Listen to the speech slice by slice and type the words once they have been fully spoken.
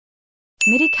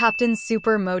MIDI Captain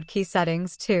SuperMode Key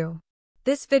Settings 2.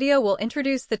 This video will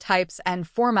introduce the types and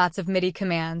formats of MIDI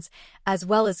commands, as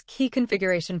well as key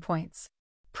configuration points.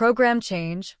 Program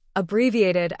change,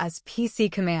 abbreviated as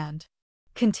PC command.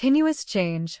 Continuous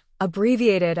change,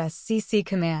 abbreviated as CC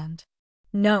command.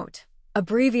 Note,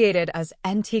 abbreviated as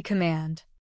NT command.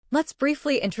 Let's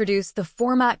briefly introduce the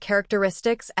format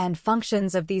characteristics and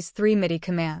functions of these three MIDI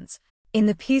commands. In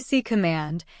the PC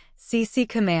command, CC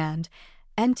command,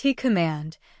 NT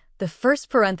command, the first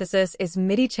parenthesis is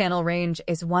MIDI channel range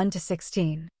is 1 to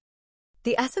 16.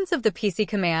 The essence of the PC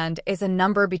command is a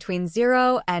number between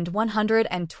 0 and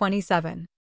 127.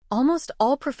 Almost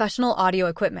all professional audio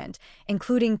equipment,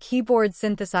 including keyboard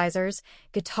synthesizers,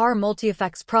 guitar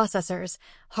multi-effects processors,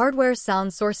 hardware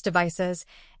sound source devices,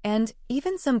 and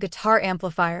even some guitar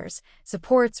amplifiers,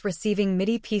 supports receiving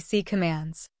MIDI PC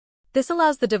commands. This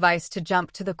allows the device to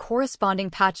jump to the corresponding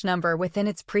patch number within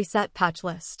its preset patch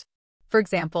list. For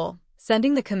example,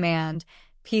 sending the command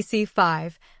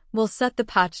PC5 will set the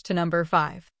patch to number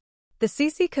 5. The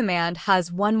CC command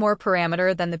has one more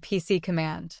parameter than the PC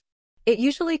command. It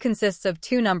usually consists of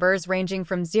two numbers ranging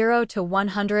from 0 to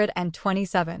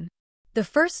 127. The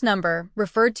first number,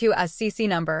 referred to as CC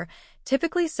number,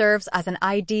 typically serves as an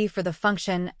ID for the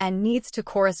function and needs to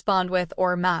correspond with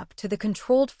or map to the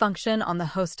controlled function on the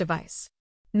host device.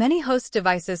 Many host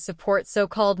devices support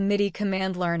so-called MIDI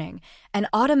command learning, an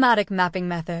automatic mapping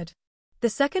method. The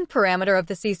second parameter of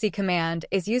the CC command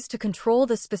is used to control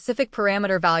the specific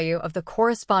parameter value of the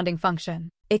corresponding function.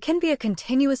 It can be a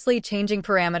continuously changing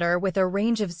parameter with a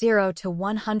range of 0 to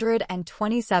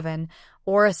 127,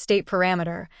 or a state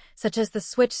parameter, such as the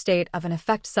switch state of an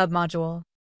effect submodule.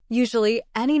 Usually,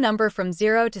 any number from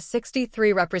 0 to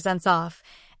 63 represents off,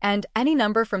 and any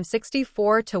number from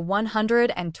 64 to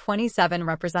 127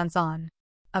 represents on.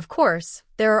 Of course,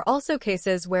 there are also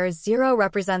cases where 0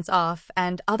 represents off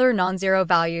and other non-zero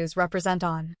values represent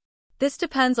on. This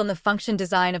depends on the function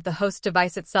design of the host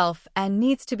device itself and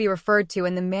needs to be referred to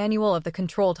in the manual of the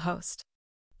controlled host.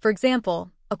 For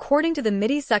example, according to the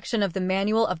MIDI section of the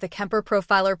manual of the Kemper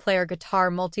Profiler Player Guitar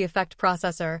Multi-Effect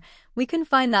Processor, we can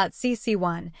find that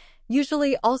CC1,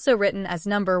 usually also written as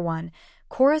number 1,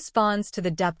 corresponds to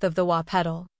the depth of the wah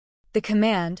pedal. The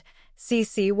command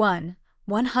CC1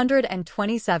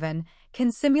 127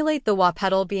 can simulate the wah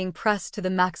pedal being pressed to the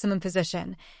maximum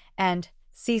position, and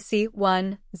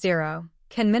CC10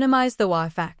 can minimize the wah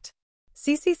effect.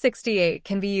 CC68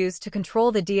 can be used to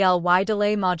control the DLY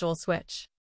delay module switch.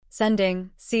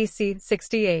 Sending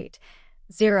CC68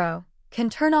 0 can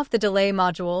turn off the delay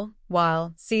module,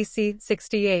 while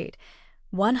CC68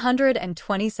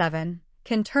 127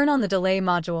 can turn on the delay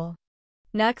module.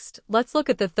 Next, let's look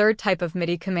at the third type of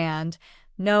MIDI command,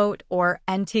 Note or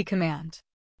NT command.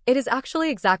 It is actually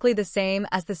exactly the same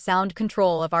as the sound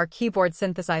control of our keyboard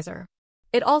synthesizer.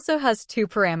 It also has two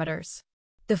parameters.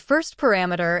 The first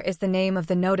parameter is the name of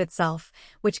the note itself,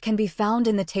 which can be found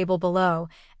in the table below,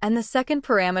 and the second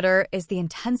parameter is the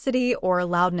intensity or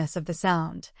loudness of the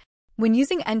sound. When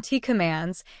using NT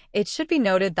commands, it should be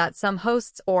noted that some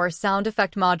hosts or sound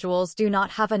effect modules do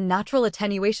not have a natural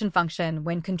attenuation function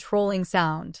when controlling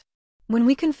sound. When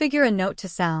we configure a note to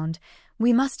sound,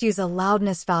 we must use a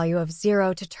loudness value of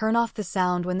 0 to turn off the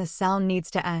sound when the sound needs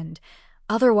to end.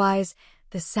 Otherwise,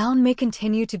 the sound may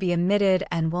continue to be emitted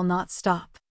and will not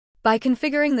stop. By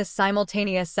configuring the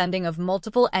simultaneous sending of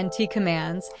multiple NT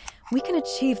commands, we can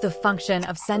achieve the function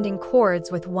of sending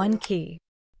chords with one key.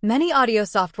 Many audio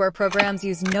software programs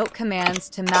use note commands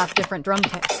to map different drum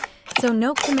kits, so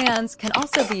note commands can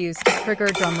also be used to trigger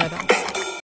drum rhythms.